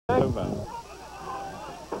over.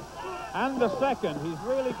 And the second, he's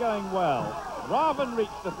really going well. Raven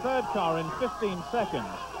reached the third car in 15 seconds.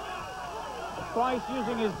 Price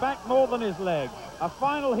using his back more than his legs. A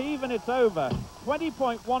final heave and it's over.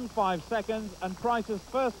 20.15 seconds, and Price's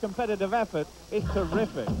first competitive effort is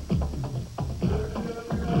terrific.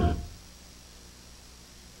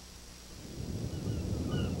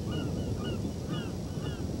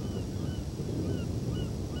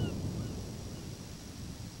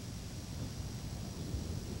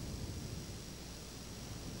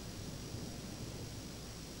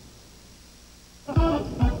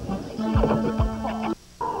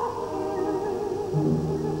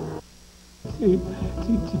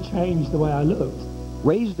 To change the way I looked.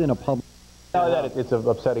 Raised in a public... Now that it's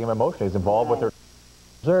upsetting him emotionally, he's involved with her.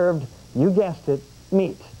 Observed, you guessed it,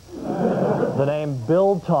 meat. The name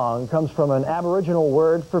biltong comes from an Aboriginal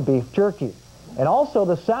word for beef jerky. And also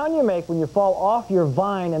the sound you make when you fall off your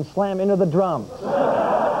vine and slam into the drums.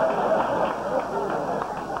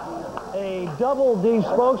 A Double D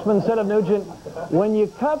spokesman said of Nugent, when you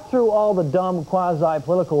cut through all the dumb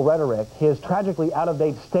quasi-political rhetoric, his tragically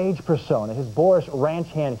out-of-date stage persona, his boorish ranch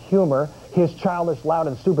hand humor, his childish, loud,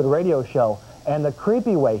 and stupid radio show, and the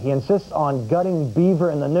creepy way he insists on gutting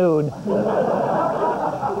beaver in the nude,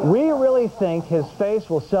 we really think his face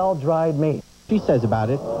will sell dried meat. She says about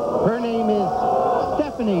it. Her name is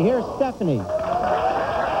Stephanie. Here's Stephanie.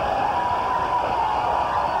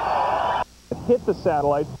 Hit the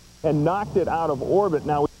satellite and knocked it out of orbit.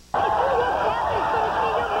 Now.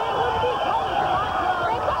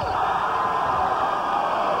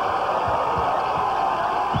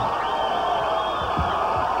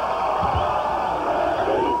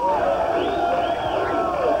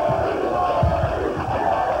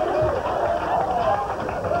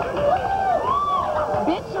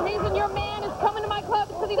 Bitch, the reason your man is coming to my club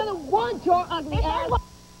is because he doesn't want your ugly ass.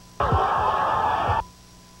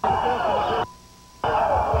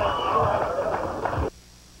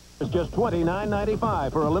 It's just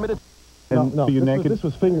 $29.95 for a limited. No, this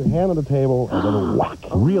was finger, hand on the table, and then whack.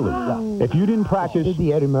 Really? Yeah. If you didn't practice... Did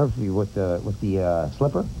the Eddie Murphy with the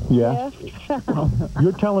slipper? Yeah.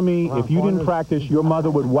 You're telling me if you didn't practice, your mother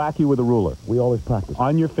would whack you with a ruler? We always practice.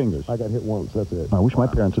 On your fingers? I got hit once, that's it. I wish my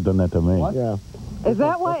parents had done that to me. What? Yeah. Is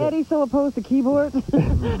that why Eddie's so opposed to keyboards?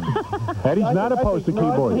 Eddie's not opposed to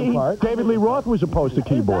keyboards. David Lee Roth was opposed to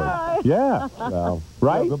keyboards. Yeah. Well,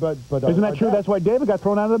 right? But, isn't that true? That's why David got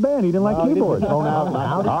thrown out of the band. He didn't like keyboards. Thrown out.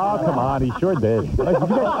 Oh, come on. He sure did. You guys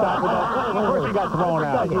stop with that. Of course he got thrown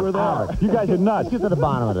out. You were there. You guys are nuts. Let's get to the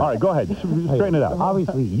bottom of it. All right, go ahead. Straighten it out.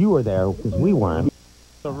 Obviously, you were there because we weren't.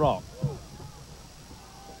 The rock.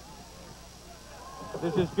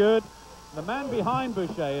 This is good. The man behind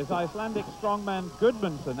Boucher is Icelandic strongman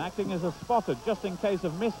Gudmundsson, acting as a spotter just in case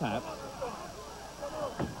of mishaps.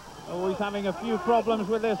 Oh, he's having a few problems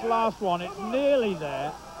with this last one. It's nearly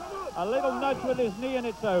there. A little nudge with his knee and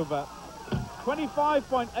it's over.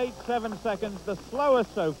 25.87 seconds, the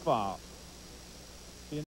slowest so far.